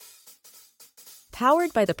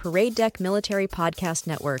Powered by the Parade Deck Military Podcast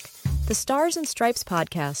Network, the Stars and Stripes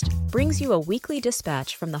podcast brings you a weekly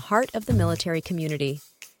dispatch from the heart of the military community.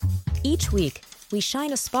 Each week, we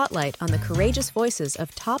shine a spotlight on the courageous voices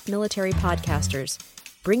of top military podcasters,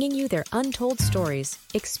 bringing you their untold stories,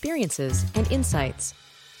 experiences, and insights.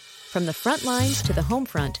 From the front lines to the home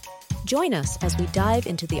front, join us as we dive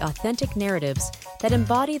into the authentic narratives that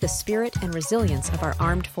embody the spirit and resilience of our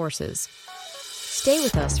armed forces. Stay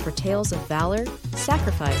with us for tales of valor,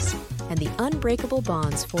 sacrifice, and the unbreakable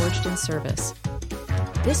bonds forged in service.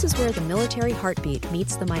 This is where the military heartbeat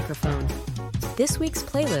meets the microphone. This week's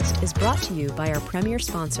playlist is brought to you by our premier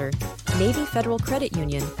sponsor, Navy Federal Credit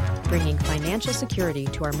Union, bringing financial security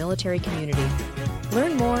to our military community.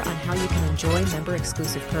 Learn more on how you can enjoy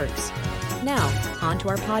member-exclusive perks. Now, on to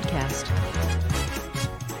our podcast.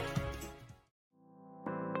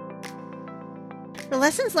 The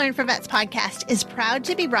Lessons Learned for Vets podcast is proud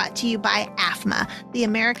to be brought to you by AFMA, the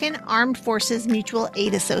American Armed Forces Mutual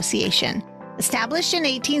Aid Association. Established in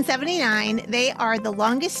 1879, they are the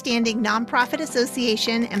longest-standing nonprofit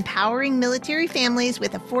association empowering military families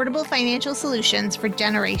with affordable financial solutions for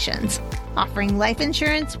generations, offering life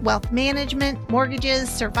insurance, wealth management, mortgages,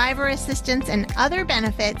 survivor assistance, and other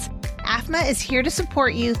benefits. AFMA is here to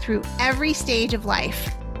support you through every stage of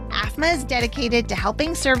life. AFMA is dedicated to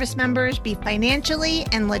helping service members be financially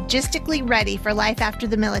and logistically ready for life after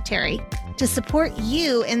the military. To support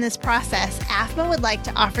you in this process, AFMA would like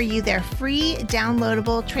to offer you their free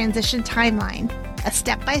downloadable transition timeline, a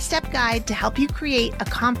step-by-step guide to help you create a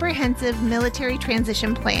comprehensive military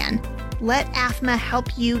transition plan. Let AFMA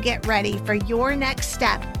help you get ready for your next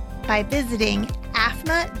step by visiting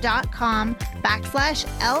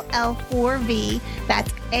afma.com/LL4V.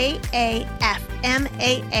 That's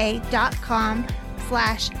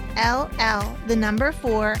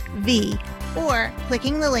AAFMAA.com/LL4V, or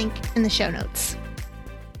clicking the link in the show notes.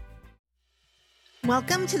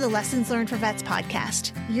 Welcome to the Lessons Learned for Vets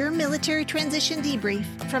podcast, your military transition debrief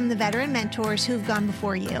from the veteran mentors who've gone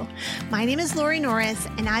before you. My name is Lori Norris,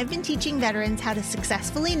 and I've been teaching veterans how to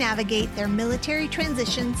successfully navigate their military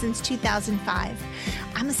transition since 2005.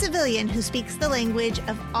 I'm a civilian who speaks the language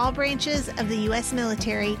of all branches of the U.S.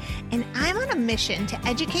 military, and I'm on a mission to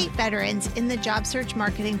educate veterans in the job search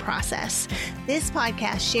marketing process. This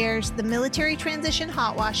podcast shares the military transition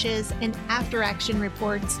hot washes and after-action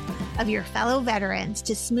reports of your fellow veterans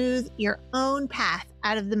to smooth your own path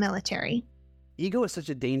out of the military. Ego is such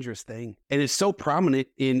a dangerous thing, and it's so prominent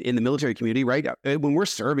in the military community, right? When we're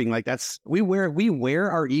serving, like we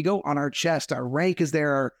wear our ego on our chest. Our rank is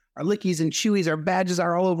there, our lickies and chewies, our badges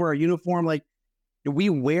are all over our uniform. Like, we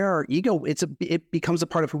wear our ego. It becomes a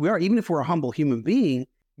part of who we are. Even if we're a humble human being,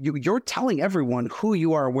 you're telling everyone who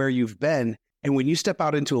you are, where you've been. And when you step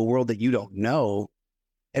out into a world that you don't know,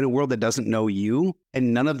 and a world that doesn't know you,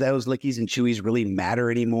 and none of those lickies and chewies really matter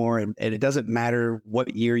anymore. And it doesn't matter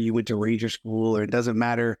what year you went to Ranger School, or it doesn't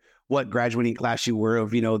matter what graduating class you were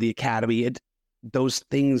of, the academy. Those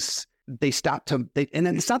things, and it's not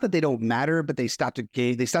that they don't matter, but they stop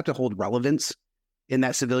to hold relevance in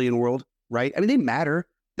that civilian world, right? I mean, they matter.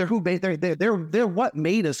 They're what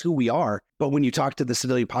made us who we are. But when you talk to the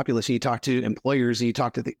civilian populace, and you talk to employers, and you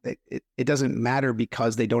talk to it doesn't matter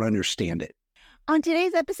because they don't understand it. On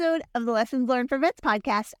today's episode of the Lessons Learned for Vets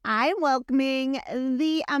podcast, I'm welcoming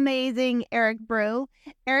the amazing Eric Brew.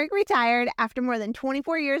 Eric retired after more than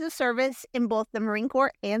 24 years of service in both the Marine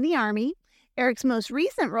Corps and the Army. Eric's most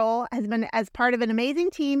recent role has been as part of an amazing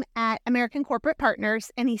team at American Corporate Partners,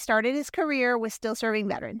 and he started his career with still serving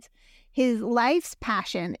veterans. His life's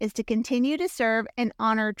passion is to continue to serve and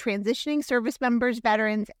honor transitioning service members,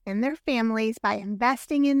 veterans, and their families by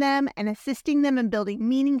investing in them and assisting them in building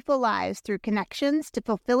meaningful lives through connections to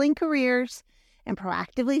fulfilling careers and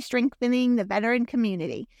proactively strengthening the veteran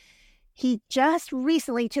community. He just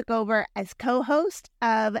recently took over as co-host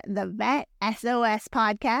of the Vet SOS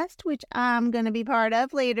podcast, which I'm going to be part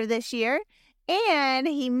of later this year. And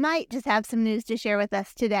he might just have some news to share with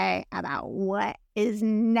us today about what is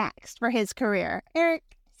next for his career. Eric,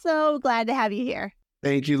 so glad to have you here.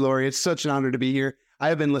 Thank you, Lori. It's such an honor to be here. I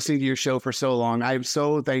have been listening to your show for so long. I'm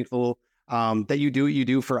so thankful that you do what you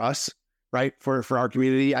do for us, right? For our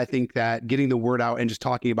community. I think that getting the word out and just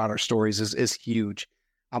talking about our stories is huge.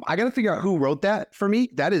 I got to figure out who wrote that for me.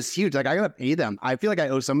 That is huge. Like, I got to pay them. I feel like I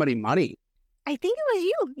owe somebody money. I think it was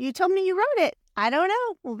you. You told me you wrote it. I don't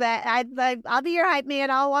know. I'll be your hype man.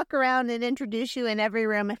 I'll walk around and introduce you in every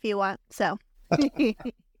room if you want. So,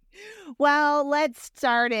 well, let's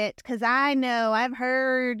start it, because I know I've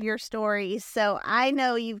heard your stories. So I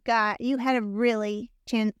know you had a really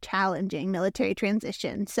challenging military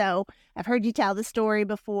transition. So I've heard you tell the story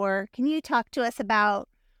before. Can you talk to us about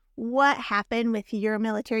what happened with your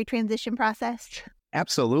military transition process?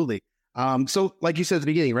 Absolutely. So like you said at the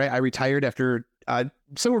beginning, right? I retired after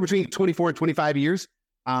somewhere between 24 and 25 years.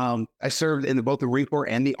 I served in both the Marine Corps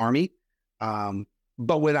and the Army.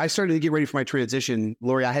 But when I started to get ready for my transition,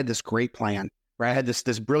 Lori, I had this great plan, right? I had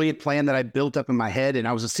this brilliant plan that I built up in my head, and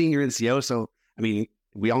I was a senior NCO. So, I mean,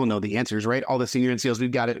 we all know the answers, right? All the senior NCOs,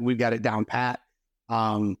 we've got it down pat.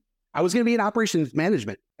 I was going to be in operations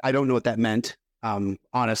management. I don't know what that meant,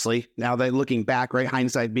 honestly. Now that looking back, right,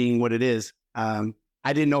 hindsight being what it is, I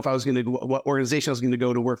didn't know if I was going to, what organization I was going to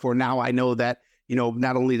go to work for. Now I know that,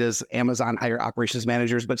 not only does Amazon hire operations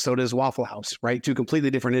managers, but so does Waffle House, right? Two completely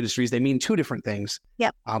different industries. They mean two different things.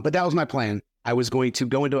 Yep. But that was my plan. I was going to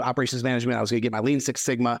go into operations management. I was going to get my Lean Six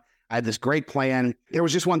Sigma. I had this great plan. There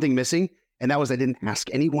was just one thing missing, and that was I didn't ask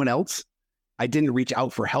anyone else. I didn't reach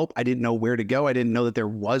out for help. I didn't know where to go. I didn't know that there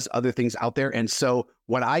was other things out there. And so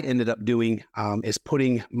what I ended up doing is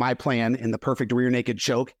putting my plan in the perfect rear naked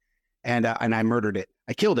choke, and I murdered it.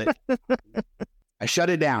 I killed it. I shut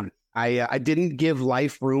it down. I didn't give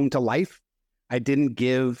life room to life. I didn't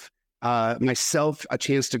give myself a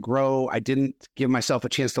chance to grow. I didn't give myself a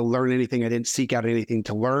chance to learn anything. I didn't seek out anything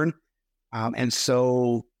to learn. And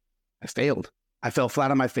so I failed. I fell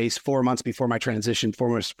flat on my face 4 months before my transition, 4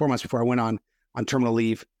 months before I went on terminal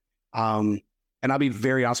leave. And I'll be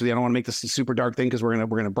very honest with you. I don't want to make this a super dark thing because we're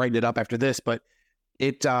gonna brighten it up after this, but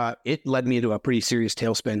it led me into a pretty serious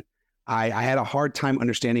tailspin. I had a hard time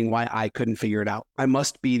understanding why I couldn't figure it out. I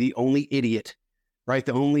must be the only idiot, right?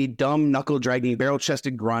 The only dumb, knuckle-dragging,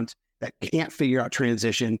 barrel-chested grunt that can't figure out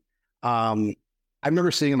transition. I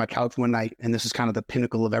remember sitting on my couch one night, and this is kind of the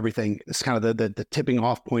pinnacle of everything. This is kind of the tipping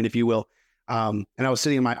off point, if you will. And I was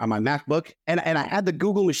sitting on my MacBook, and I had the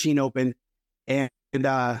Google machine open, and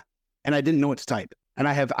I didn't know what to type. And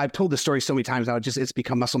I've told this story so many times now, it's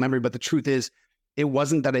become muscle memory. But the truth is, it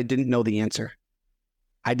wasn't that I didn't know the answer.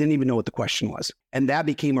 I didn't even know what the question was. And that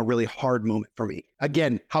became a really hard moment for me.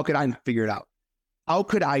 Again, how could I not figure it out? How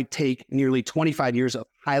could I take nearly 25 years of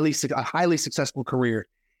a highly successful career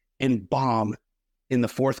and bomb in the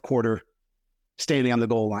fourth quarter standing on the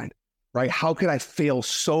goal line, right? How could I fail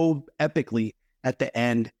so epically at the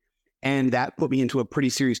end? And that put me into a pretty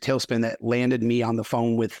serious tailspin that landed me on the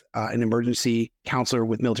phone with an emergency counselor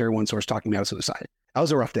with Military One Source talking me out of suicide. That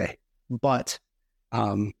was a rough day. But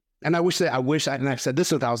and and I've said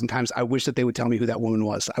this 1,000 times, I wish that they would tell me who that woman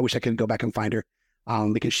was. I wish I could go back and find her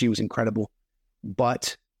because she was incredible.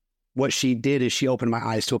 But what she did is she opened my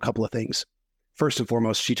eyes to a couple of things. First and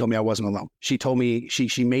foremost, she told me I wasn't alone. She told me,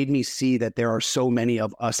 she made me see that there are so many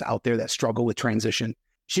of us out there that struggle with transition.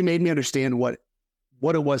 She made me understand what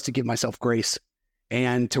it was to give myself grace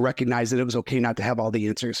and to recognize that it was okay not to have all the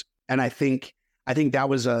answers. And I think that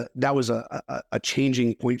was a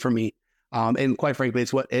changing point for me. And quite frankly,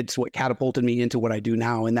 it's what catapulted me into what I do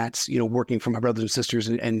now. And that's, working for my brothers and sisters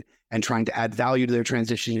and trying to add value to their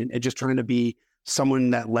transition and just trying to be someone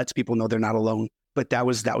that lets people know they're not alone. But that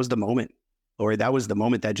was the moment, or that was the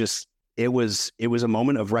moment that it was a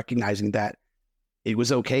moment of recognizing that it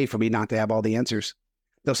was okay for me not to have all the answers.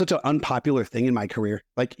 That was such an unpopular thing in my career.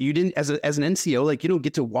 Like you didn't, as an NCO, like you don't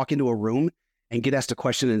get to walk into a room and get asked a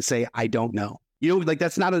question and say, I don't know. Like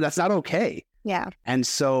that's not okay. Yeah. And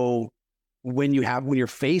so when you're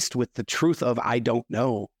faced with the truth of I don't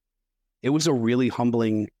know, it was a really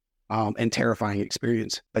humbling and terrifying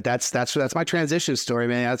experience. But that's my transition story,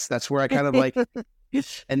 man. That's where I kind of like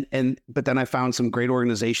but then I found some great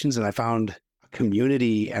organizations, and I found a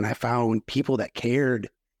community, and I found people that cared,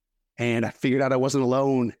 and I figured out I wasn't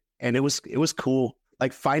alone, and it was cool.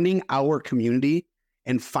 Like finding our community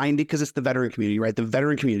and because it's the veteran community, right? The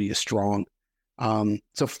veteran community is strong.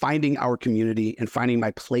 So finding our community and finding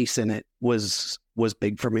my place in it was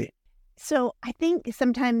big for me. So I think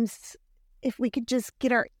sometimes if we could just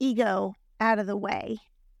get our ego out of the way,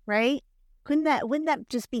 right? Wouldn't that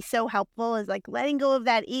just be so helpful, as like letting go of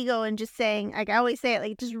that ego and just saying, like I always say it,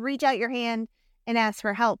 like just reach out your hand and ask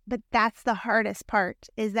for help. But that's the hardest part,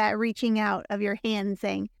 is that reaching out of your hand and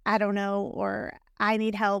saying, I don't know, or I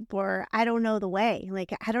need help, or I don't know the way.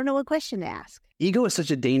 Like, I don't know what question to ask. Ego is such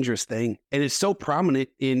a dangerous thing, and it's so prominent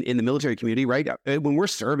in the military community, right? When we're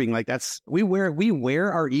serving, like we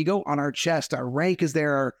wear our ego on our chest. Our rank is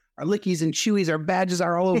there, our lickies and chewies, our badges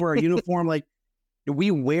are all over our uniform. Like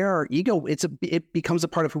we wear our ego. It becomes a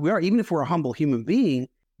part of who we are. Even if we're a humble human being,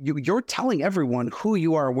 you're telling everyone who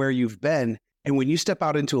you are, where you've been. And when you step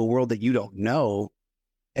out into a world that you don't know,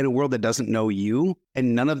 in a world that doesn't know you,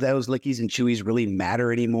 and none of those lickies and chewies really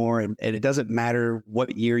matter anymore. And it doesn't matter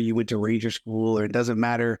what year you went to Ranger School, or it doesn't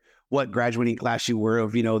matter what graduating class you were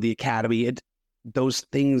of, the academy. Those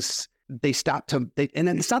things, they stop to, and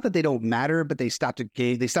it's not that they don't matter, but they stop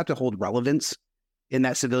to hold relevance in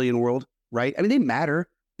that civilian world, right? I mean, they matter.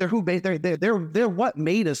 They're they're what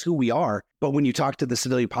made us who we are. But when you talk to the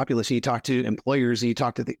civilian populace, and you talk to employers, and you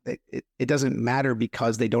talk to it doesn't matter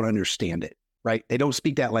because they don't understand it. Right? They don't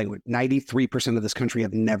speak that language. 93% of this country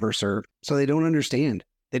have never served. So they don't understand.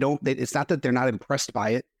 It's not that they're not impressed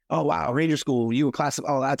by it. Oh, wow, Ranger School, you a class of,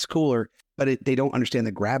 oh, that's cooler. But they don't understand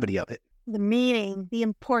the gravity of it. The meaning, the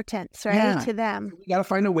importance, right, to them. You got to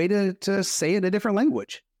find a way to say it in a different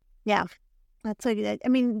language. Yeah. That's so good. I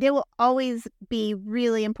mean, they will always be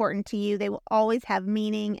really important to you. They will always have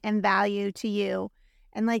meaning and value to you.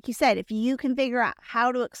 And like you said, if you can figure out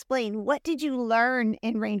how to explain, what did you learn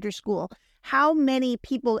in Ranger School? How many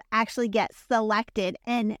people actually get selected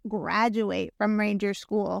and graduate from Ranger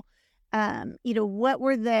School? What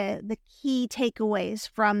were the key takeaways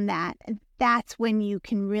from that? And that's when you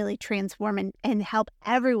can really transform and help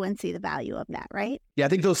everyone see the value of that, right? Yeah, I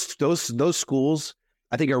think those schools,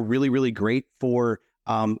 I think, are really, really great for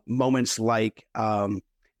moments like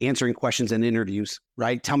answering questions in interviews,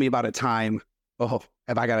 right? Tell me about a time. Oh,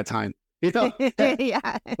 have I got a time? Yeah.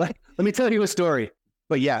 Let me tell you a story.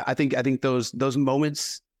 But yeah, I think those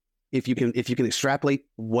moments, if you can extrapolate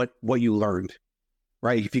what you learned,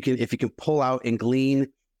 right? If you can pull out and glean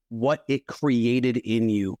what it created in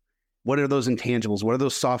you, what are those intangibles? What are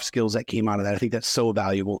those soft skills that came out of that? I think that's so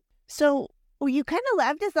valuable. So you kind of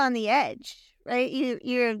left us on the edge, right?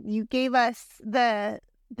 You gave us the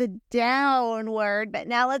downward, but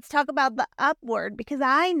now let's talk about the upward, because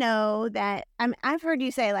I know that I've heard you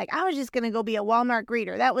say, like, I was just going to go be a Walmart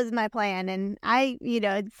greeter. That was my plan. And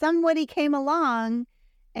somebody came along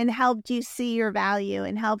and helped you see your value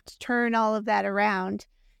and helped turn all of that around.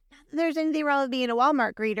 Not that there's anything wrong with being a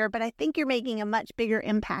Walmart greeter, but I think you're making a much bigger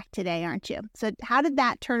impact today, aren't you? So how did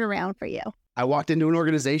that turn around for you? I walked into an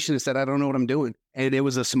organization and said, I don't know what I'm doing. And it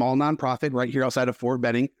was a small nonprofit right here outside of Fort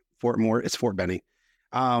Benning. It's Fort Benning.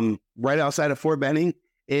 Right outside of Fort Benning.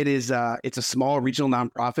 It's a small regional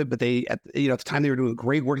nonprofit, but at the time they were doing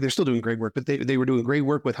great work. They're still doing great work, but they were doing great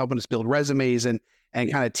work with helping us build resumes and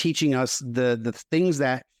kind of teaching us the things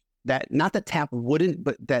that not that TAP wouldn't,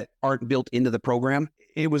 but that aren't built into the program.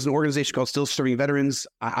 It was an organization called Still Serving Veterans.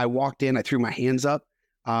 I walked in, I threw my hands up.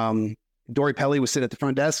 Dory Pelly was sitting at the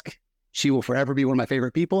front desk. She will forever be one of my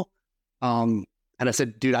favorite people. And I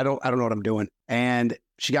said, dude, I don't know what I'm doing. And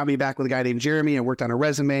she got me back with a guy named Jeremy. I worked on a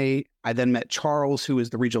resume. I then met Charles, who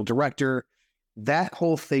is the regional director. That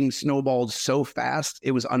whole thing snowballed so fast.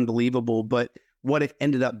 It was unbelievable. But what it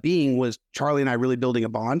ended up being was Charlie and I really building a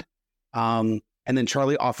bond. And then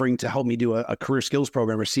Charlie offering to help me do a career skills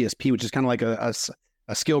program, or CSP, which is kind of like a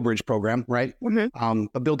skill bridge program, right? Mm-hmm.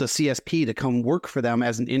 But built a CSP to come work for them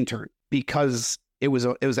as an intern, because it was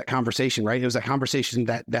that conversation, right? It was a conversation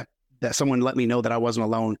that someone let me know that I wasn't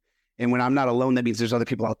alone. And when I'm not alone, that means there's other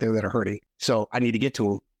people out there that are hurting. So I need to get to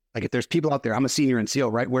them. Like, if there's people out there, I'm a senior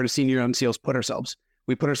NCO, right? Where do senior NCOs put ourselves?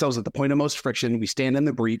 We put ourselves at the point of most friction. We stand in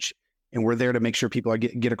the breach, and we're there to make sure people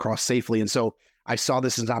get across safely. And so I saw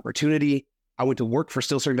this as an opportunity. I went to work for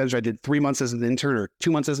Still Serving Veterans. I did 3 months as an intern, or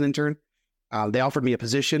 2 months as an intern. They offered me a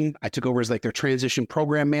position. I took over as like their transition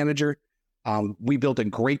program manager. We built a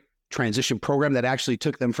great transition program that actually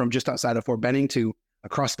took them from just outside of Fort Benning to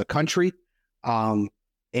across the country.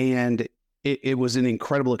 And it was an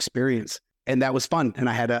incredible experience, and that was fun. And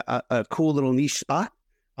I had a cool little niche spot.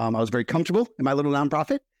 I was very comfortable in my little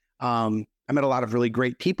nonprofit. I met a lot of really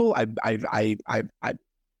great people. I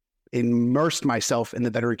immersed myself in the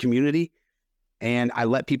veteran community, and I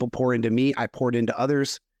let people pour into me. I poured into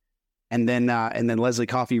others. And then Leslie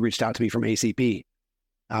Coffey reached out to me from ACP.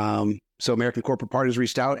 So American Corporate Partners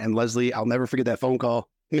reached out, and Leslie, I'll never forget that phone call.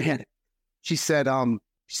 Man, she said, I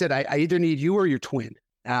either need you or your twin.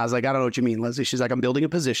 And I was like, I don't know what you mean, Leslie. She's like, I'm building a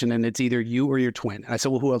position, and it's either you or your twin. And I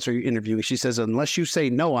said, well, who else are you interviewing? She says, unless you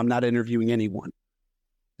say no, I'm not interviewing anyone.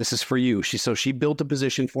 This is for you. She built a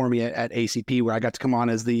position for me at ACP, where I got to come on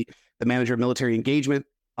as the manager of military engagement,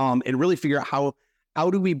 and really figure out how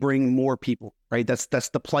do we bring more people, right? That's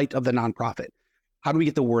the plight of the nonprofit. How do we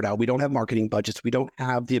get the word out? We don't have marketing budgets. We don't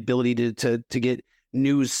have the ability to get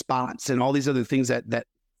news spots and all these other things that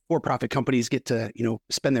for-profit companies get to,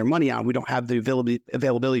 spend their money on. We don't have the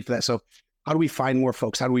availability for that. So how do we find more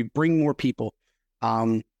folks? How do we bring more people?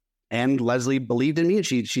 And Leslie believed in me, and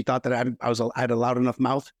she thought that I had a loud enough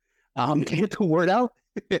mouth to get the word out.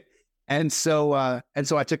 And so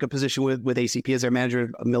I took a position with ACP as their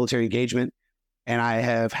manager of military engagement. and I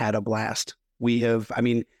have had a blast.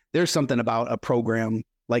 There's something about a program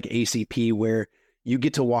like ACP where you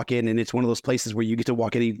get to walk in, and it's one of those places where you get to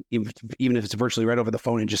walk in, even if it's virtually right over the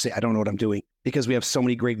phone, and just say, I don't know what I'm doing, because we have so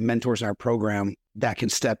many great mentors in our program that can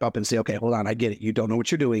step up and say, okay, hold on, I get it. You don't know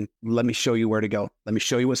what you're doing. Let me show you where to go. Let me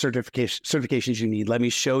show you what certifications you need. Let me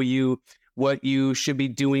show you what you should be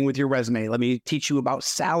doing with your resume. Let me teach you about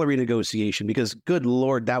salary negotiation, because good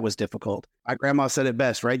Lord, that was difficult. My grandma said it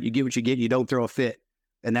best, right? You get what you get. You don't throw a fit.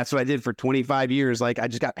 And that's what I did for 25 years. Like, I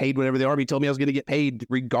just got paid whenever the Army told me I was going to get paid,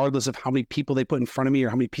 regardless of how many people they put in front of me or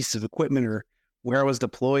how many pieces of equipment or where I was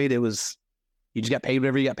deployed. You just got paid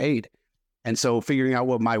whenever you got paid. And so figuring out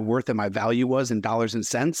what my worth and my value was in dollars and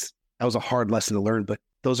cents, that was a hard lesson to learn. But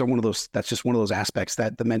that's just one of those aspects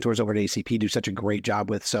that the mentors over at ACP do such a great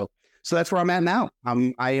job with. So that's where I'm at now.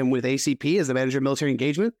 I am with ACP as the manager of military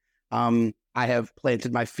engagement. I have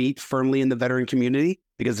planted my feet firmly in the veteran community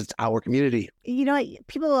because it's our community. You know,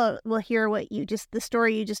 people will hear the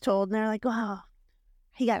story you just told, and they're like, wow,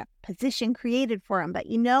 he got a position created for him. But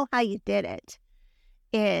you know how you did it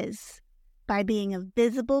is by being a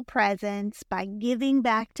visible presence, by giving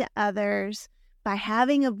back to others, by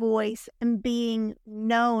having a voice and being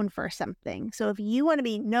known for something. So if you want to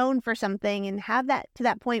be known for something and have that to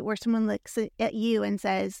that point where someone looks at you and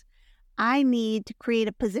says, I need to create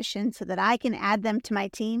a position so that I can add them to my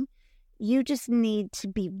team, you just need to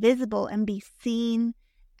be visible and be seen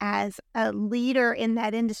as a leader in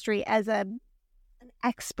that industry, as an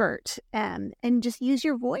expert, and just use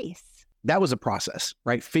your voice. That was a process,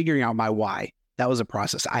 right? Figuring out my why. That was a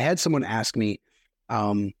process. I had someone ask me,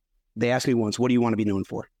 they asked me once, what do you want to be known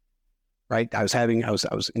for? Right? I was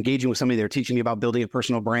engaging with somebody. They were teaching me about building a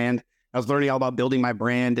personal brand. I was learning all about building my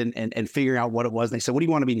brand and figuring out what it was. And they said, what do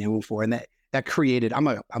you want to be known for? And that created,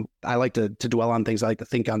 I like to dwell on things. I like to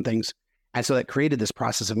think on things. And so that created this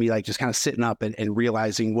process of me like just kind of sitting up and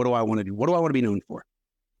realizing, what do I want to do? What do I want to be known for?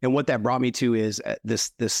 And what that brought me to is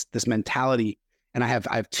this mentality. And I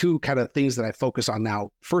have two kind of things that I focus on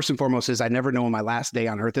now. First and foremost is I never know when my last day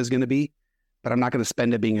on earth is going to be, but I'm not going to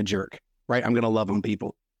spend it being a jerk, right? I'm going to love on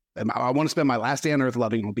people. I want to spend my last day on earth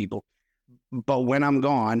loving on people. But when I'm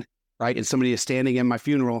gone, right, and somebody is standing in my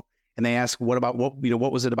funeral and they ask, what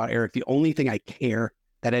was it about Eric? The only thing I care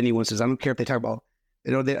that anyone says, I don't care if they talk about,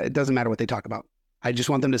 it doesn't matter what they talk about. I just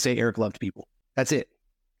want them to say Eric loved people. That's it.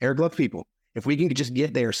 Eric loved people. If we can just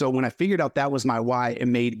get there. So when I figured out that was my why, it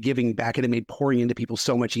made giving back and it made pouring into people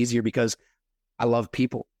so much easier because I love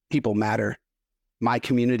people. People matter. My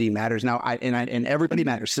community matters. Now, and everybody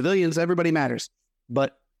matters. Civilians, everybody matters.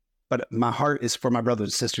 But my heart is for my brothers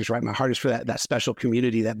and sisters, right? My heart is for that special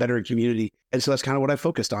community, that veteran community. And so that's kind of what I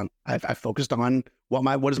focused on. I focused on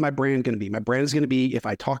what is my brand going to be? My brand is going to be, if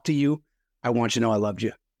I talk to you, I want you to know I loved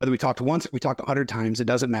you. Whether we talked once, we talked 100 times, it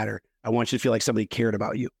doesn't matter. I want you to feel like somebody cared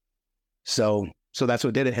about you. So that's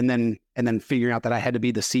what did it. And then figuring out that I had to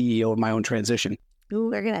be the CEO of my own transition. Ooh,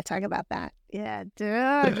 we're going to talk about that. Yeah,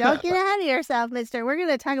 don't get ahead of yourself, mister. We're going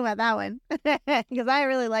to talk about that one because I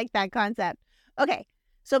really like that concept. Okay.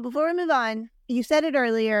 So before we move on, you said it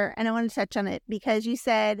earlier, and I want to touch on it because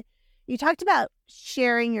you talked about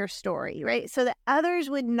sharing your story, right? So that others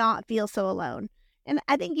would not feel so alone. And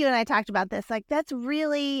I think you and I talked about this. Like, that's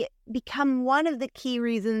really become one of the key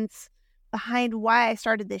reasons behind why I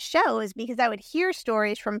started this show, is because I would hear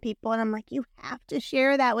stories from people and I'm like, you have to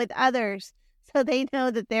share that with others so they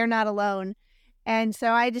know that they're not alone. And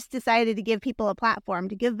so I just decided to give people a platform,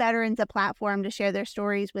 to give veterans a platform to share their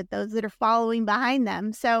stories with those that are following behind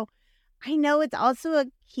them. So I know it's also a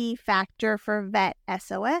key factor for Vet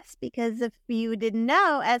SOS, because if you didn't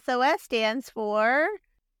know, SOS stands for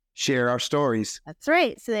Share Our Stories. That's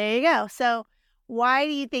right. So there you go. So why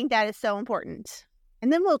do you think that is so important?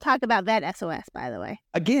 And then we'll talk about Vet SOS, by the way.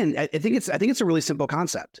 Again, I think it's a really simple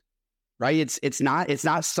concept, right? It's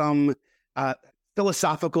not some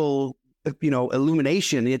philosophical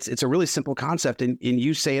illumination. It's a really simple concept. And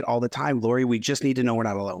you say it all the time, Lori, we just need to know we're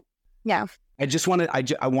not alone. Yeah.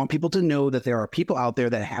 I want people to know that there are people out there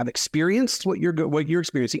that have experienced what you're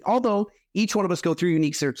experiencing. Although each one of us go through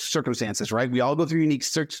unique circumstances, right? We all go through unique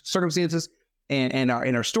circumstances, and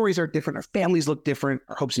our stories are different. Our families look different.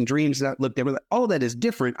 Our hopes and dreams look different. All of that is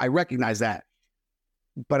different. I recognize that.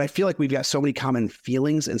 But I feel like we've got so many common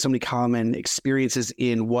feelings and so many common experiences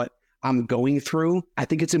in what I'm going through. I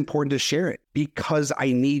think it's important to share it because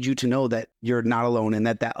I need you to know that you're not alone and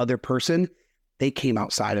that other person, they came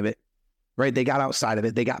outside of it, right? They got outside of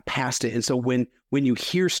it. They got past it. And so when you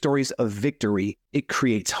hear stories of victory, it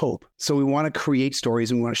creates hope. So we want to create stories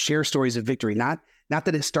and we want to share stories of victory. Not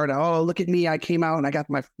that it started, oh, look at me. I came out and I got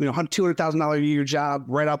my $200,000 a year job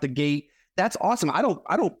right out the gate. That's awesome. I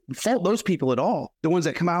don't fault those people at all. The ones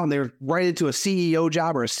that come out and they're right into a CEO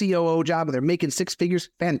job or a COO job and they're making six figures.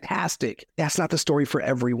 Fantastic. That's not the story for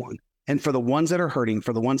everyone. And for the ones that are hurting,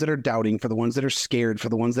 for the ones that are doubting, for the ones that are scared, for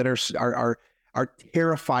the ones that are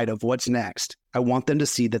terrified of what's next, I want them to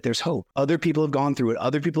see that there's hope. Other people have gone through it.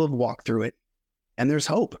 Other people have walked through it. And there's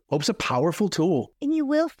hope. Hope's a powerful tool. And you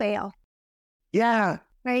will fail. Yeah.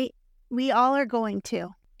 Right? We all are going to.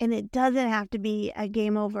 And it doesn't have to be a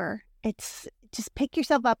game over. It's just pick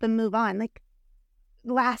yourself up and move on. Like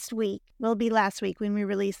last week when we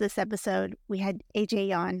released this episode, we had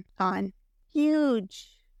AJ on. Huge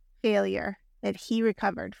failure that he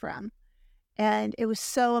recovered from. And it was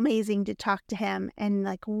so amazing to talk to him and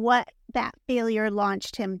like what that failure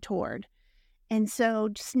launched him toward. And so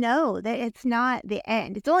just know that it's not the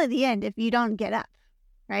end. It's only the end if you don't get up,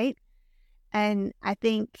 right? And I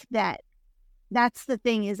think that's the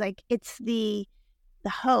thing is like it's the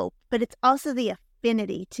hope, but it's also the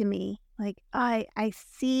affinity to me. Like I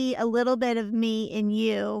see a little bit of me in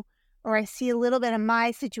you, or I see a little bit of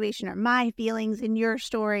my situation or my feelings in your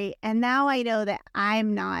story. And now I know that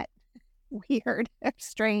I'm not weird or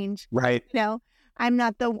strange. Right. You know, I'm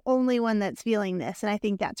not the only one that's feeling this. And I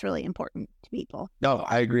think that's really important to people. No,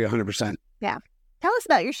 I agree 100%. Yeah. Tell us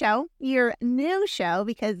about your show, your new show,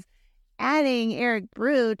 because adding Eric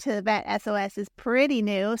Brew to Vet SOS is pretty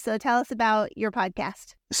new. So tell us about your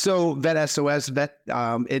podcast. So Vet SOS,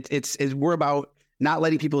 we're about not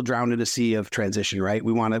letting people drown in a sea of transition, right?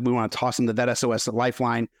 We want to toss them the Vet SOS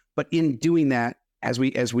lifeline. But in doing that, as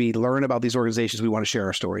we learn about these organizations, we want to share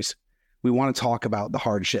our stories. We want to talk about the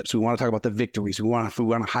hardships. We want to talk about the victories. We want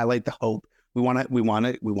to highlight the hope. We want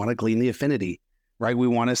to glean the affinity, right? We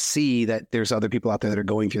want to see that there's other people out there that are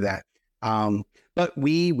going through that. But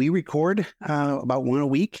we record about one a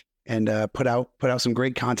week and put out some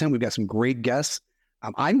great content. We've got some great guests.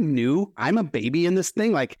 I'm new. I'm a baby in this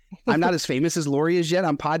thing. Like I'm not as famous as Lori is yet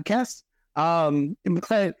on podcasts.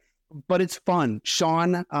 But it's fun.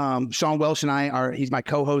 Sean Welsh and he's my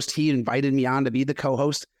co-host. He invited me on to be the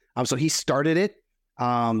co-host. So he started it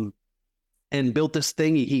and built this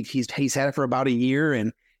thing. He's had it for about a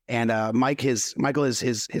year, and Michael is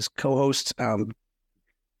his co-host.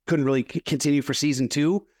 Couldn't really continue for season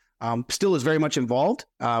 2. Still is very much involved.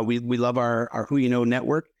 We love our Who You Know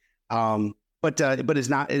network, but is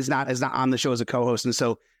not on the show as a co-host. And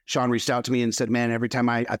so Sean reached out to me and said, "Man, every time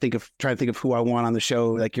I try to think of who I want on the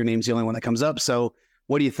show, like your name's the only one that comes up. So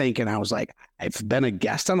what do you think?" And I was like, "I've been a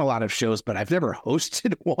guest on a lot of shows, but I've never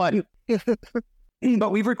hosted one." But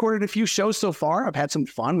we've recorded a few shows so far. I've had some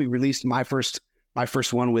fun. We released my first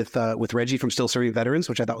one with Reggie from Still Serving Veterans,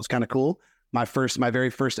 which I thought was kind of cool. My very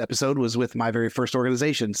first episode was with my very first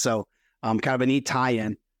organization. So kind of a neat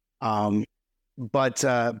tie-in. But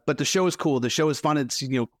the show is cool. The show is fun. It's,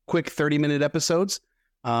 quick 30-minute episodes.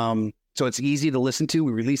 So it's easy to listen to.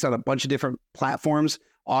 We release on a bunch of different platforms,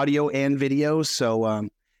 audio and video. So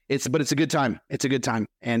it's a good time. It's a good time.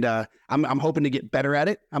 And I'm hoping to get better at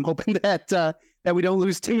it. I'm hoping that we don't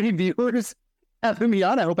lose too many viewers having me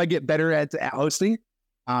on. I hope I get better at hosting.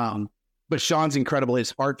 But Sean's incredible.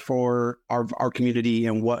 His heart for our community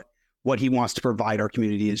and what he wants to provide our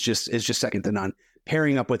community is just second to none.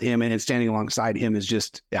 Pairing up with him and standing alongside him is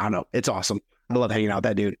just, I don't know, it's awesome. I love hanging out with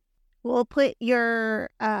that dude. We'll put your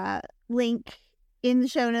link in the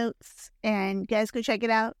show notes and you guys go check it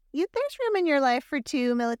out. There's room in your life for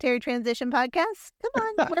 2 military transition podcasts. Come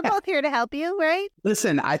on, we're both here to help you, right?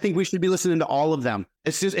 Listen, I think we should be listening to all of them.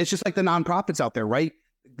 It's just like the nonprofits out there, right?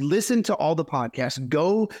 Listen to all the podcasts,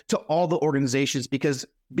 go to all the organizations because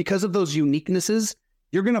of those uniquenesses,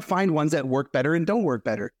 you're going to find ones that work better and don't work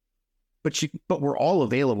better. But we're all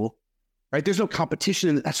available, right? There's no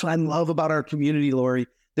competition. That's what I love about our community, Lori.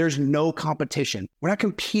 There's no competition. We're not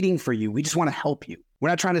competing for you. We just want to help you. We're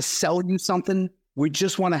not trying to sell you something. We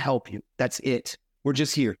just want to help you. That's it. We're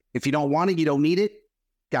just here. If you don't want it, you don't need it.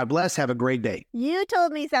 God bless. Have a great day. You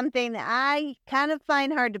told me something that I kind of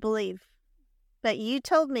find hard to believe. But you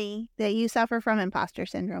told me that you suffer from imposter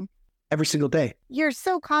syndrome. Every single day. You're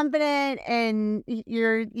so confident and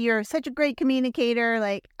you're such a great communicator.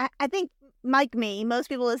 Like, I think, like me, most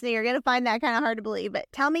people listening are going to find that kind of hard to believe. But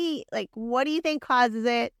tell me, like, what do you think causes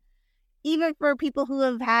it? Even for people who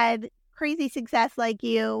have had crazy success like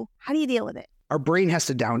you, how do you deal with it? Our brain has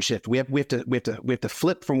to downshift. We have to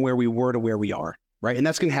flip from where we were to where we are, right? And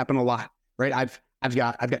that's going to happen a lot, right? I've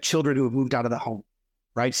got children who have moved out of the home,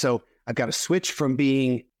 right? So I've got to switch from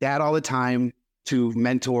being dad all the time to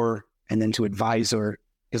mentor and then to advisor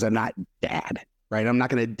because I'm not dad, right? I'm not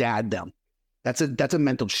going to dad them. That's a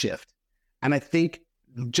mental shift. And I think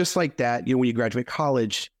just like that, when you graduate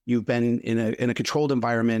college, you've been in a controlled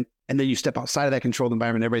environment And then you step outside of that controlled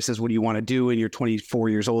environment. Everybody says, what do you want to do? And you're 24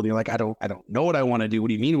 years old. And you're like, I don't know what I want to do. What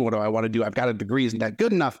do you mean? What do I want to do? I've got a degree. Isn't that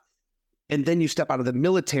good enough? And then you step out of the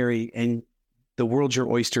military and the world's your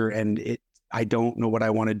oyster. And I don't know what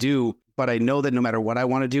I want to do, but I know that no matter what I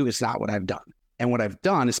want to do, it's not what I've done. And what I've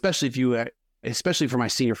done, especially for my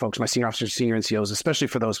senior folks, my senior officers, senior NCOs, especially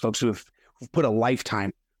for those folks who've put a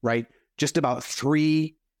lifetime, right? Just about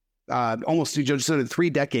almost just under 3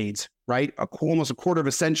 decades, right? Almost a quarter of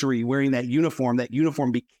a century wearing that uniform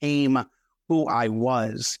became who I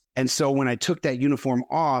was. And so when I took that uniform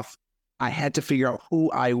off, I had to figure out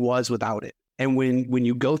who I was without it. And when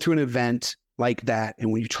you go through an event like that,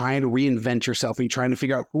 and when you're trying to reinvent yourself and you're trying to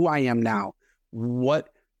figure out who I am now, what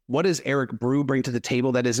does Eric Brew bring to the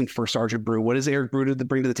table that isn't First Sergeant Brew? What does Eric Brew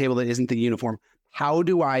bring to the table that isn't the uniform? How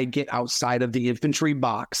do I get outside of the infantry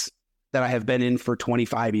box that I have been in for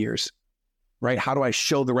 25 years, right? How do I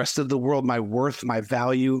show the rest of the world my worth, my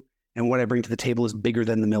value, and what I bring to the table is bigger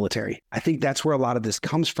than the military? I think that's where a lot of this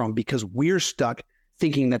comes from, because we're stuck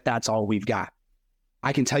thinking that that's all we've got.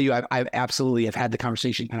 I can tell you, I've absolutely have had the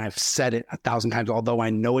conversation, and I've said it 1,000 times, although I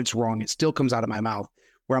know it's wrong. It still comes out of my mouth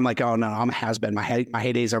where I'm like, oh no, I'm a has-been. My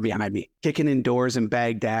heydays are behind me. Kicking indoors in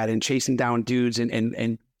Baghdad and chasing down dudes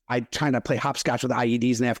and I trying to play hopscotch with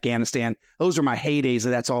IEDs in Afghanistan. Those are my heydays,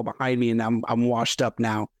 and that's all behind me, and I'm washed up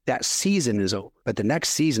now. That season is over, but the next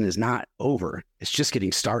season is not over. It's just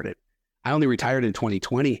getting started. I only retired in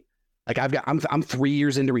 2020. Like I'm 3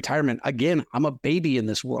 years into retirement. Again, I'm a baby in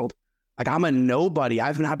this world. Like I'm a nobody.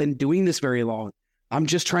 I've not been doing this very long. I'm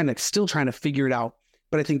just still trying to figure it out.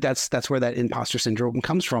 But I think that's where that imposter syndrome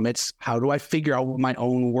comes from. It's how do I figure out what my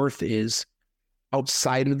own worth is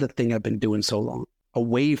outside of the thing I've been doing so long,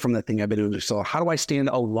 away from the thing I've been doing so long. How do I stand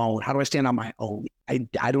alone? How do I stand on my own?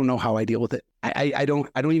 I don't know how I deal with it. I don't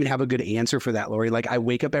even have a good answer for that, Lori. Like I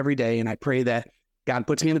wake up every day and I pray that God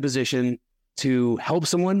puts me in a position to help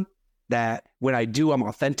someone, that when I do, I'm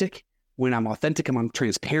authentic. When I'm authentic, I'm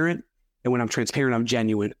transparent. And when I'm transparent, I'm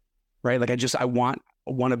genuine, right? Like I want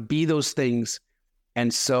to be those things.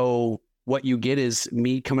 And so what you get is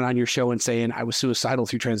me coming on your show and saying I was suicidal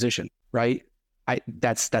through transition, right?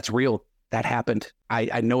 That's real. That happened.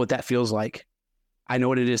 I know what that feels like. I know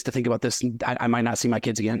what it is to think about this. I might not see my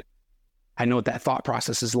kids again. I know what that thought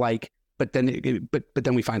process is like, but then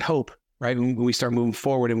we find hope, right? When we start moving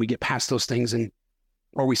forward and we get past those things,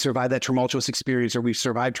 or we survive that tumultuous experience, or we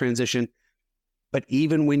survive transition. But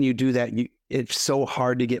even when you do that, it's so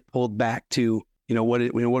hard to get pulled back to, what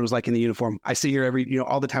it was like in the uniform. I sit here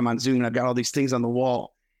all the time on Zoom, and I've got all these things on the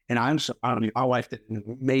wall, and my wife did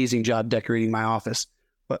an amazing job decorating my office,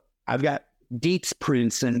 but I've got dates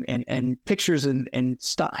prints and pictures and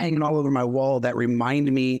stuff hanging all over my wall that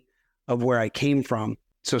remind me of where I came from.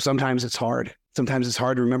 So sometimes it's hard. Sometimes it's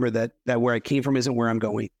hard to remember that where I came from isn't where I'm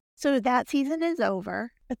going. So that season is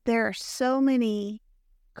over, but there are so many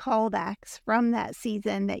callbacks from that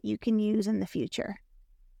season that you can use in the future,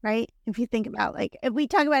 right? If you think about, like, if we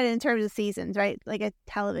talk about it in terms of seasons, right? Like a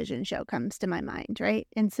television show comes to my mind, right?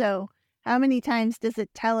 And so how many times does a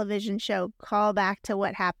television show call back to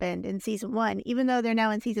what happened in season 1, even though they're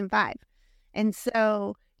now in season 5? And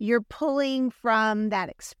so you're pulling from that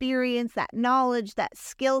experience, that knowledge, that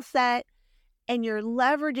skill set, and you're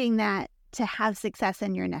leveraging that to have success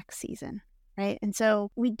in your next season, right? And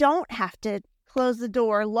so we don't have to close the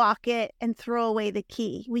door, lock it, and throw away the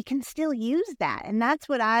key. We can still use that. And that's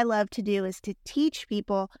what I love to do, is to teach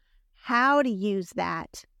people how to use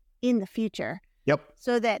that in the future. Yep.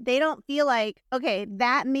 So that they don't feel like, okay,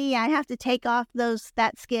 I have to take off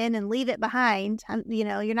that skin and leave it behind.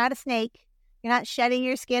 You're not a snake. You're not shedding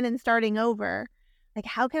your skin and starting over. Like,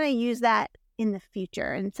 how can I use that in the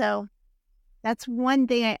future? And so that's one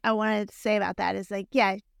thing I wanted to say about that is, like,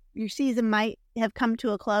 yeah, your season might have come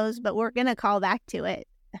to a close, but we're going to call back to it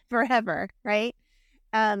forever, right?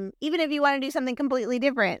 Even if you want to do something completely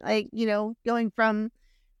different, like, going from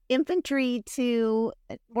infantry to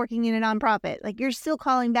working in a nonprofit, like, you're still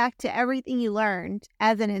calling back to everything you learned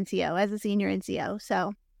as an NCO, as a senior NCO.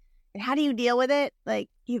 So how do you deal with it? Like,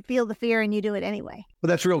 you feel the fear and you do it anyway. Well,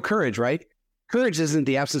 that's real courage, right? Courage isn't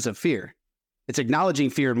the absence of fear. It's acknowledging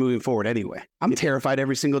fear and moving forward anyway. I'm terrified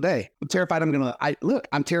every single day. I'm terrified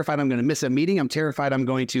I'm terrified I'm going to miss a meeting. I'm terrified I'm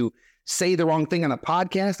going to say the wrong thing on a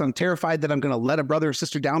podcast. I'm terrified that I'm going to let a brother or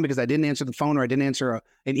sister down because I didn't answer the phone or I didn't answer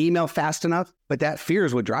an email fast enough. But that fear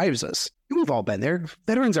is what drives us. We've all been there.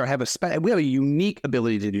 Veterans we have a unique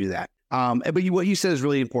ability to do that. But what you said is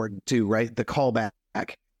really important too, right? The callback.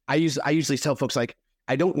 I usually tell folks, like,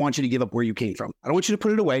 I don't want you to give up where you came from. I don't want you to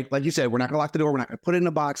put it away. Like you said, we're not going to lock the door. We're not going to put it in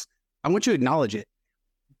a box. I want you to acknowledge it.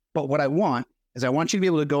 But what I want is I want you to be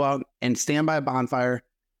able to go out and stand by a bonfire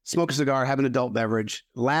smoke a cigar, have an adult beverage,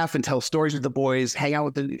 laugh and tell stories with the boys, hang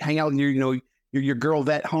out with your girl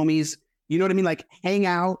vet homies. You know what I mean? Like hang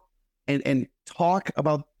out and talk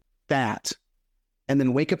about that. And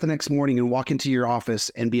then wake up the next morning and walk into your office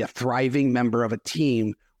and be a thriving member of a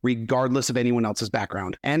team, regardless of anyone else's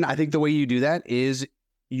background. And I think the way you do that is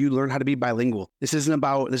you learn how to be bilingual. This isn't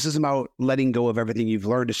about letting go of everything you've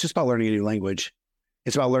learned. It's just about learning a new language.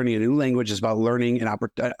 It's about learning a new language. It's about learning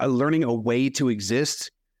learning a way to exist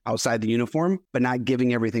outside the uniform, but not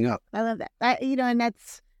giving everything up. I love that. And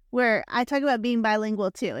that's where I talk about being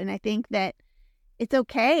bilingual too. And I think that it's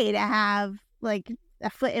okay to have like a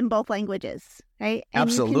foot in both languages, right? And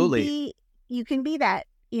absolutely. You can be that,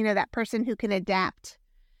 that person who can adapt.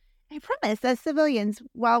 I promise, as civilians,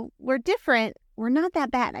 while we're different, we're not that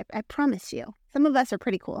bad. I promise you. Some of us are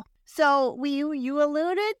pretty cool. So you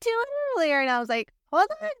alluded to it earlier, and I was like, hold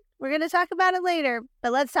on, we're going to talk about it later,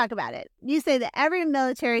 but let's talk about it. You say that every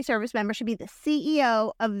military service member should be the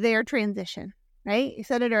CEO of their transition, right? You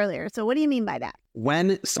said it earlier. So what do you mean by that?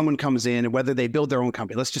 When someone comes in, whether they build their own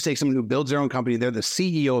company, let's just say someone who builds their own company, they're the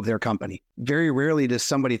CEO of their company. Very rarely does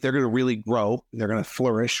somebody, if they're going to really grow, they're going to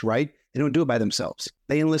flourish, right? They don't do it by themselves.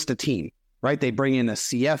 They enlist a team, right? They bring in a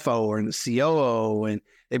CFO or a COO, and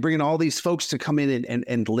they bring in all these folks to come in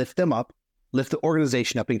and lift them up, lift the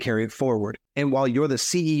organization up and carry it forward. And while you're the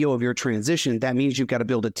CEO of your transition, that means you've got to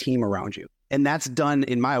build a team around you. And that's done,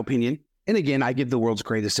 in my opinion. And again, I give the world's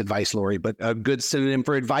greatest advice, Lori, but a good synonym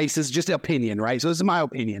for advice is just opinion, right? So this is my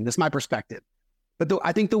opinion. This is my perspective. But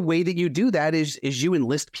I think the way that you do that is you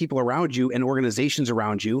enlist people around you and organizations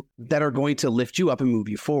around you that are going to lift you up and move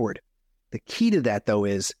you forward. The key to that, though,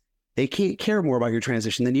 is they can't care more about your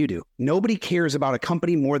transition than you do. Nobody cares about a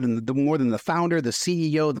company more than the founder, the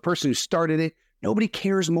CEO, the person who started it. Nobody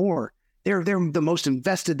cares more. They're the most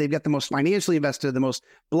invested. They've got the most financially invested, the most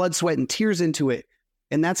blood, sweat, and tears into it.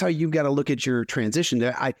 And that's how you've got to look at your transition.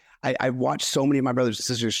 I watch so many of my brothers and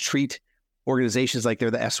sisters treat organizations like they're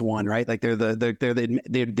the S1, right? Like they're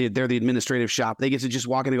the administrative shop. They get to just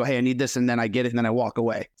walk in and go, hey, I need this, and then I get it, and then I walk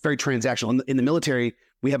away. It's very transactional. In the military,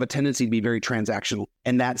 we have a tendency to be very transactional,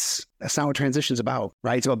 and that's not what transition's about,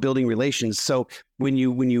 right? It's about building relations. So when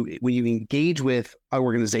you engage with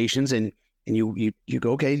organizations and you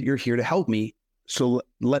go, okay, you're here to help me, so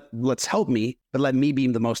let's help me, but let me be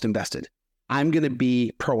the most invested. I'm going to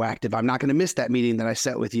be proactive. I'm not going to miss that meeting that I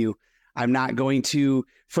set with you. I'm not going to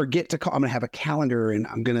forget to call. I'm going to have a calendar, and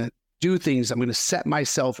I'm going to do things. I'm going to set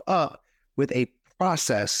myself up with a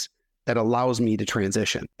process that allows me to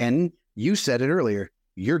transition. And you said it earlier.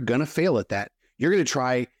 You're going to fail at that. You're going to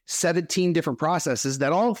try 17 different processes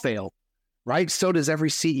that all fail, right? So does every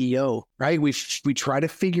CEO, right? We try to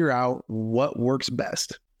figure out what works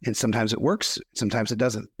best. And sometimes it works, sometimes it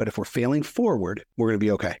doesn't. But if we're failing forward, we're going to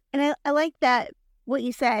be okay. And I like that, what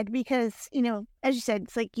you said, because, as you said,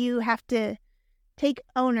 it's like you have to take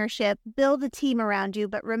ownership, build a team around you,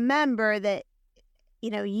 but remember that,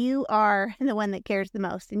 you are the one that cares the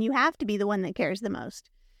most, and you have to be the one that cares the most.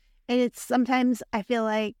 And it's sometimes I feel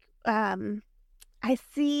like I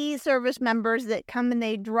see service members that come and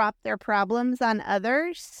they drop their problems on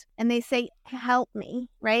others and they say, help me,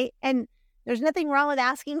 right? And there's nothing wrong with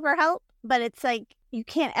asking for help, but it's like you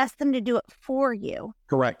can't ask them to do it for you.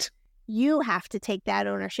 Correct. You have to take that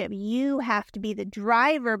ownership. You have to be the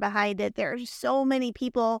driver behind it. There are so many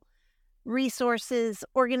people, resources,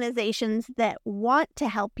 organizations that want to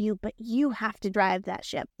help you, but you have to drive that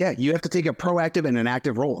ship. Yeah, you have to take a proactive and an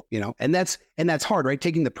active role, and that's hard, right?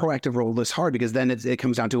 Taking the proactive role is hard because then it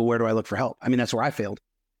comes down to, where do I look for help? I mean, that's where I failed,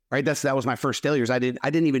 right? That was my first failures. I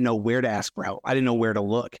didn't even know where to ask for help. I didn't know where to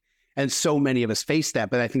look. And so many of us face that,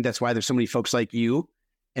 but I think that's why there's so many folks like you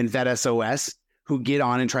and Vet SOS who get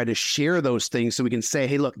on and try to share those things so we can say,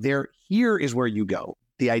 hey, look, here is where you go.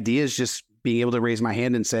 The idea is just being able to raise my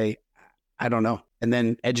hand and say, I don't know, and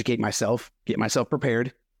then educate myself, get myself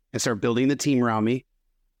prepared, and start building the team around me.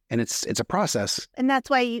 And it's a process. And that's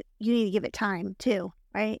why you need to give it time too,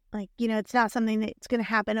 right? Like, it's not something that's going to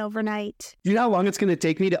happen overnight. Do you know how long it's going to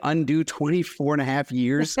take me to undo 24 and a half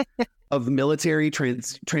years of military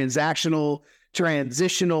transactional,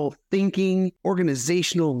 transitional thinking,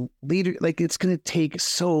 organizational leader? Like, it's going to take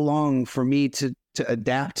so long for me to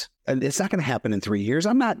adapt. And it's not going to happen in 3 years.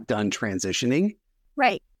 I'm not done transitioning.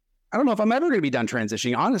 Right. I don't know if I'm ever going to be done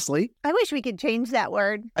transitioning, honestly. I wish we could change that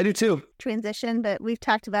word. I do too. Transition, but we've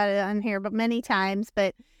talked about it on here but many times.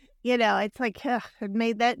 But, it's like, it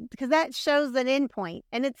made that, because that shows an end point.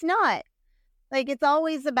 And it's not. Like, it's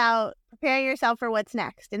always about preparing yourself for what's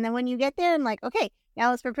next. And then when you get there, I'm like, okay,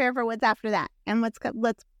 now let's prepare for what's after that. And let's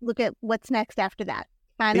look at what's next after that.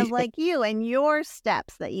 kind of like you and your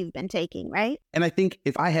steps that you've been taking, right? And I think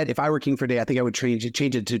if I were king for a day, I think I would change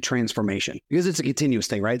it to transformation, because it's a continuous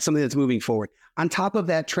thing, right? Something that's moving forward. On top of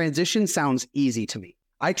that, transition sounds easy to me.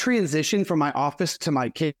 I transition from my office to my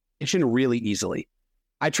kitchen really easily.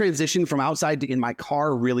 I transition from outside to in my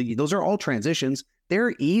car really. Those are all transitions.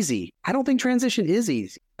 They're easy. I don't think transition is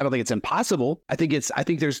easy. I don't think it's impossible. I think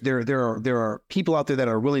there are people out there that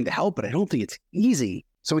are willing to help, but I don't think it's easy.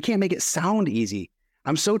 So we can't make it sound easy.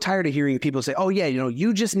 I'm so tired of hearing people say, oh yeah,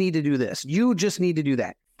 you just need to do this. You just need to do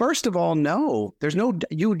that. First of all, no, there's no,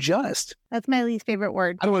 you just. That's my least favorite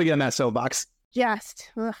word. I don't want to get on that soapbox.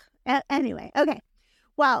 Just. Ugh. Anyway, okay.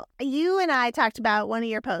 Well, you and I talked about one of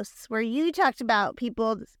your posts where you talked about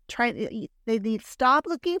people they need to stop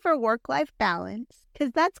looking for work-life balance,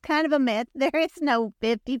 because that's kind of a myth. There is no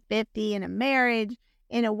 50-50 in a marriage,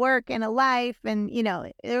 in a work, in a life, and,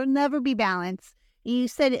 there'll never be balance. You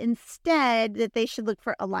said instead that they should look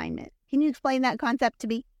for alignment. Can you explain that concept to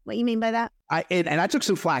me? What you mean by that? I took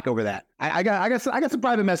some flack over that. I got some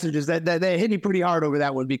private messages that hit me pretty hard over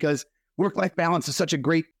that one, because work-life balance is such a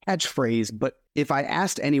great catchphrase, but if I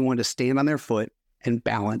asked anyone to stand on their foot and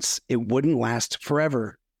balance, it wouldn't last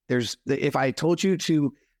forever. If I told you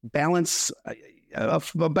to balance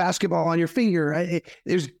a basketball on your finger,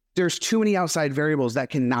 there's too many outside variables that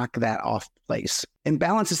can knock that off place. And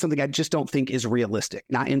balance is something I just don't think is realistic.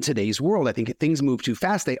 Not in today's world. I think things move too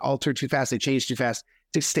fast, they alter too fast, they change too fast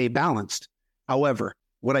to stay balanced. However,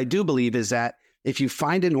 what I do believe is that if you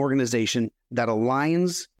find an organization that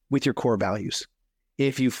aligns with your core values,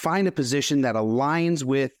 if you find a position that aligns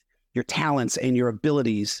with your talents and your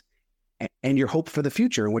abilities and your hope for the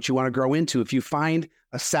future and what you want to grow into, if you find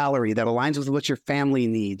a salary that aligns with what your family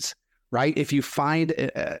needs, right? If you find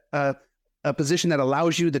a position that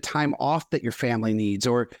allows you the time off that your family needs,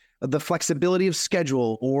 or the flexibility of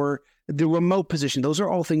schedule, or the remote position, those are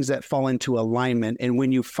all things that fall into alignment. And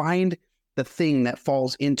when you find the thing that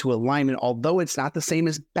falls into alignment, although it's not the same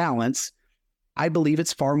as balance, I believe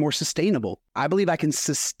it's far more sustainable. I believe I can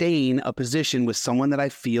sustain a position with someone that I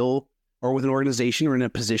feel, or with an organization or in a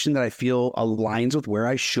position that I feel aligns with where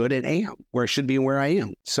I should and am, where I should be and where I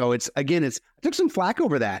am. So I took some flack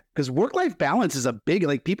over that, because work-life balance is a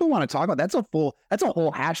big, people want to talk about, that's a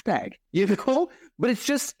whole hashtag, but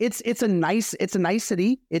it's a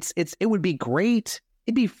nicety. It would be great.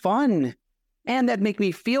 It'd be fun. And that'd make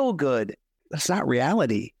me feel good. That's not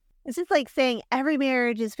reality. It's just like saying every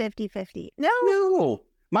marriage is 50-50. No.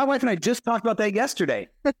 My wife and I just talked about that yesterday.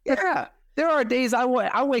 Yeah. There are days I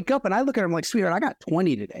wake up and I look at her, I'm like, sweetheart, I got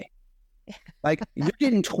 20 today. You're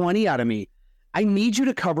getting 20 out of me. I need you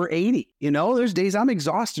to cover 80. There's days I'm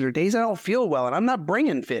exhausted, or days I don't feel well, and I'm not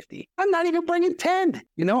bringing 50. I'm not even bringing 10.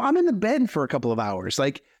 I'm in the bed for a couple of hours.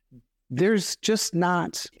 There's just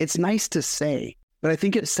not, it's nice to say, but I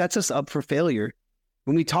think it sets us up for failure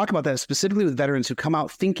when we talk about that, specifically with veterans who come out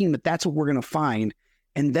thinking that that's what we're going to find.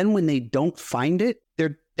 And then when they don't find it,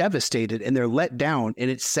 they're devastated and they're let down, and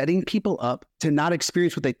it's setting people up to not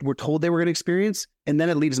experience what they were told they were going to experience. And then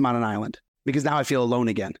it leaves them on an island, because now I feel alone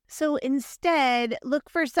again. So instead, look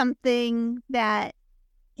for something that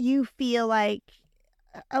you feel like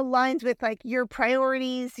aligns with your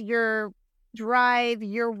priorities, your drive,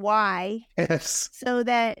 your why. Yes. So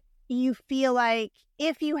that you feel like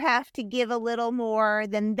if you have to give a little more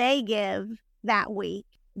than they give that week,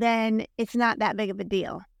 then it's not that big of a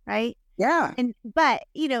deal, right? Yeah. But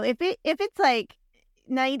if it's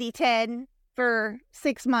 90-10 for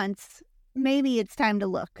 6 months, maybe it's time to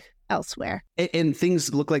look elsewhere. And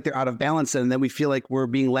things look like they're out of balance, and then we feel like we're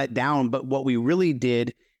being let down. But what we really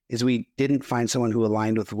did is we didn't find someone who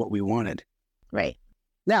aligned with what we wanted. Right.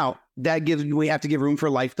 Now, we have to give room for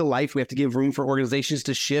life to life. We have to give room for organizations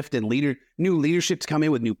to shift and new leadership to come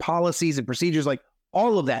in with new policies and procedures,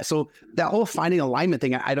 all of that. So that whole finding alignment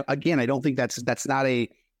thing, I don't think that's not a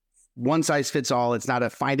one size fits all. It's not a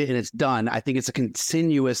find it and it's done. I think it's a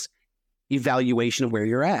continuous evaluation of where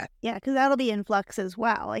you're at. Yeah, because that'll be in flux as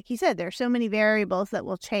well. Like you said, there's so many variables that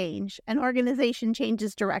will change. An organization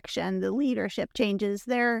changes direction, the leadership changes,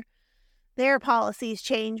 their policies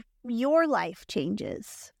change, your life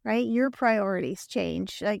changes, right? Your priorities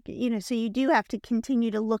change. So you do have to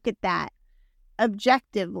continue to look at that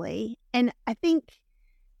objectively. And I think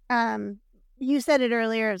you said it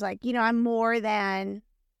earlier, it was I'm more than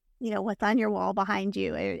what's on your wall behind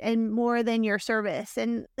you, and more than your service.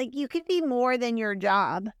 And you could be more than your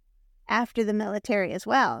job after the military as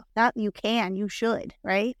well. Not you can, you should,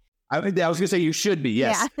 right? I was going to say you should be,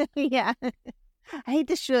 yes. Yeah. I hate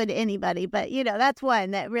to should anybody, but that's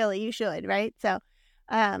one that really you should, right? So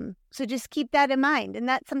So just keep that in mind. And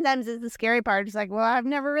that sometimes is the scary part. It's like, well, I've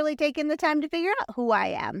never really taken the time to figure out who I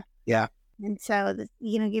am. Yeah. And so,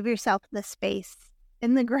 give yourself the space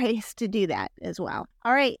and the grace to do that as well.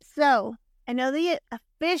 All right. So I know the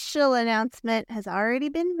official announcement has already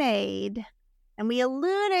been made, and we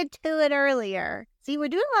alluded to it earlier. See, we're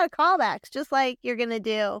doing a lot of callbacks, just like you're going to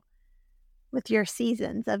do with your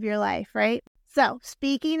seasons of your life, right? So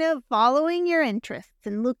speaking of following your interests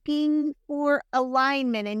and looking for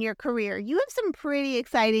alignment in your career, you have some pretty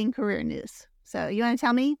exciting career news. So you want to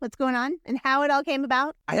tell me what's going on and how it all came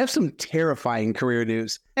about? I have some terrifying career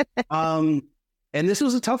news. And this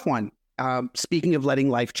was a tough one. Speaking of letting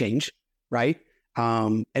life change, right?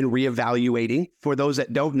 And reevaluating. For those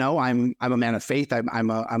that don't know, I'm a man of faith. I'm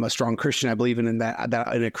a strong Christian. I believe in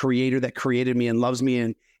a creator that created me and loves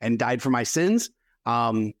me and died for my sins.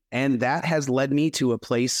 And that has led me to a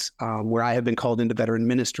place where I have been called into veteran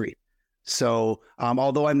ministry. So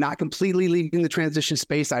although I'm not completely leaving the transition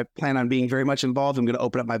space, I plan on being very much involved. I'm going to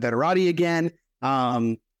open up my Veterati again.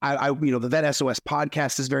 The Vet SOS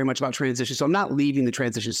podcast is very much about transition. So I'm not leaving the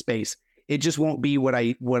transition space. It just won't be what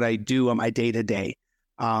I do on my day to day.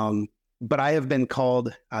 But I have been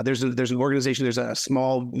called. There's an organization. There's a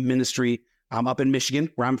small ministry up in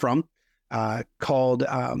Michigan, where I'm from, called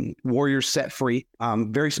Warriors Set Free.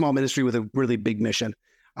 Very small ministry with a really big mission,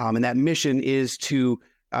 and that mission is to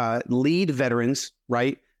lead veterans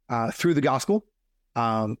right through the gospel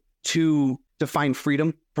to find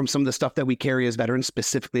freedom from some of the stuff that we carry as veterans,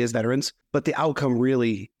 specifically as veterans. But the outcome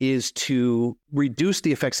really is to reduce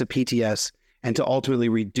the effects of PTS and to ultimately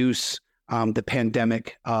reduce the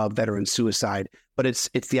pandemic of veteran suicide. But it's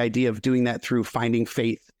the idea of doing that through finding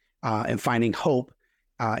faith and finding hope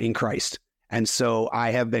in Christ. And so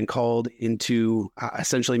I have been called into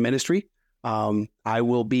essentially ministry. I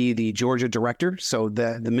will be the Georgia director. So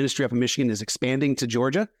the ministry up in Michigan is expanding to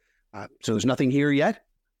Georgia. So there's nothing here yet.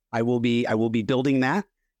 I will be building that.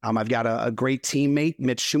 I've got a great teammate,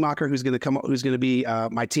 Mitch Schumacher, who's going to be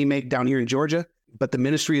my teammate down here in Georgia. But the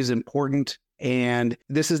ministry is important, and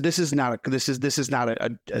this is not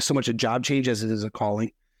so much a job change as it is a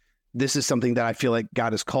calling. This is something that I feel like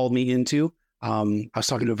God has called me into. I was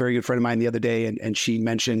talking to a very good friend of mine the other day, and she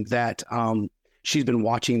mentioned that she's been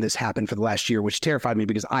watching this happen for the last year, which terrified me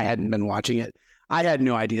because I hadn't been watching it. I had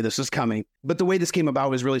no idea this was coming. But the way this came about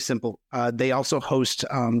was really simple. They also host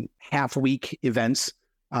half-week events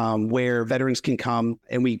where veterans can come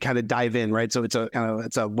and we kind of dive in, right? So it's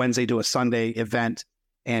a Wednesday to a Sunday event,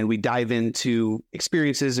 and we dive into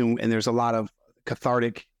experiences, and there's a lot of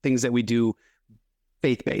cathartic things that we do,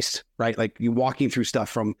 faith-based, right? Like you walking through stuff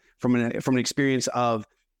from an experience of,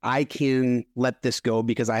 I can let this go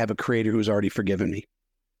because I have a creator who's already forgiven me,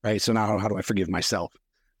 right? So now how do I forgive myself?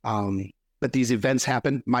 But these events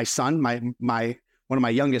happen. My son, one of my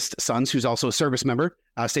youngest sons, who's also a service member,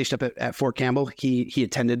 stationed up at Fort Campbell, he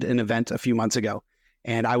attended an event a few months ago,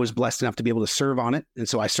 and I was blessed enough to be able to serve on it. And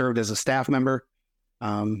so I served as a staff member,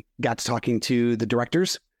 got to talking to the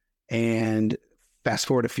directors, and fast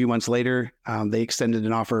forward a few months later, they extended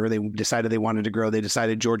an offer. They decided they wanted to grow. They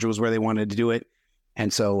decided Georgia was where they wanted to do it.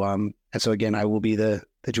 And so again, I will be the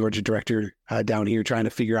Georgia director down here, trying to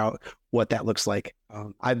figure out what that looks like.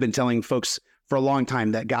 I've been telling folks for a long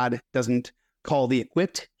time that God doesn't call the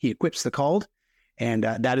equipped; He equips the called, and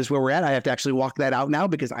that is where we're at. I have to actually walk that out now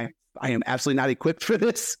because I am absolutely not equipped for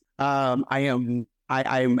this. I'm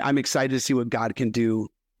excited to see what God can do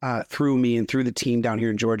through me and through the team down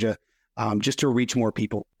here in Georgia, just to reach more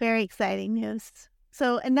people. Very exciting news.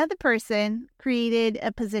 So another person created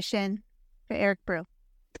a position for Eric Brew.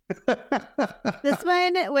 This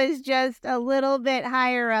one was just a little bit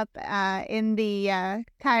higher up in the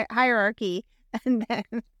hierarchy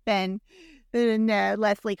than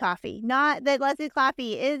Leslie Coffey. Not that Leslie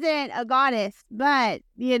Coffey isn't a goddess, but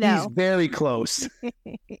he's very close.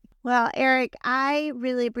 Well, Eric, I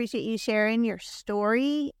really appreciate you sharing your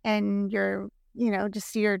story and your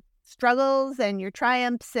just your struggles and your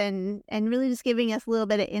triumphs and really just giving us a little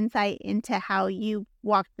bit of insight into how you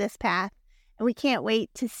walked this path. And we can't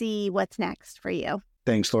wait to see what's next for you.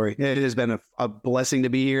 Thanks, Lori. It has been a blessing to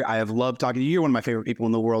be here. I have loved talking to you. You're one of my favorite people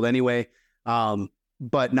in the world anyway.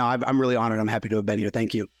 But no, I'm really honored. I'm happy to have been here.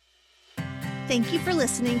 Thank you. Thank you for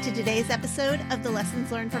listening to today's episode of the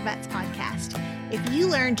Lessons Learned for Vets podcast. If you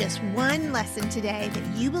learned just one lesson today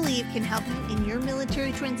that you believe can help you in your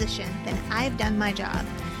military transition, then I've done my job.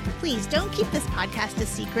 Please don't keep this podcast a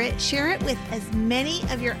secret. Share it with as many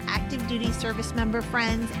of your active duty service member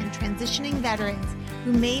friends and transitioning veterans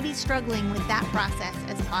who may be struggling with that process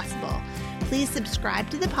as possible. Please subscribe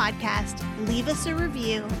to the podcast, leave us a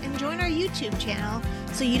review, and join our YouTube channel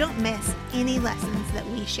so you don't miss any lessons that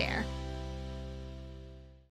we share.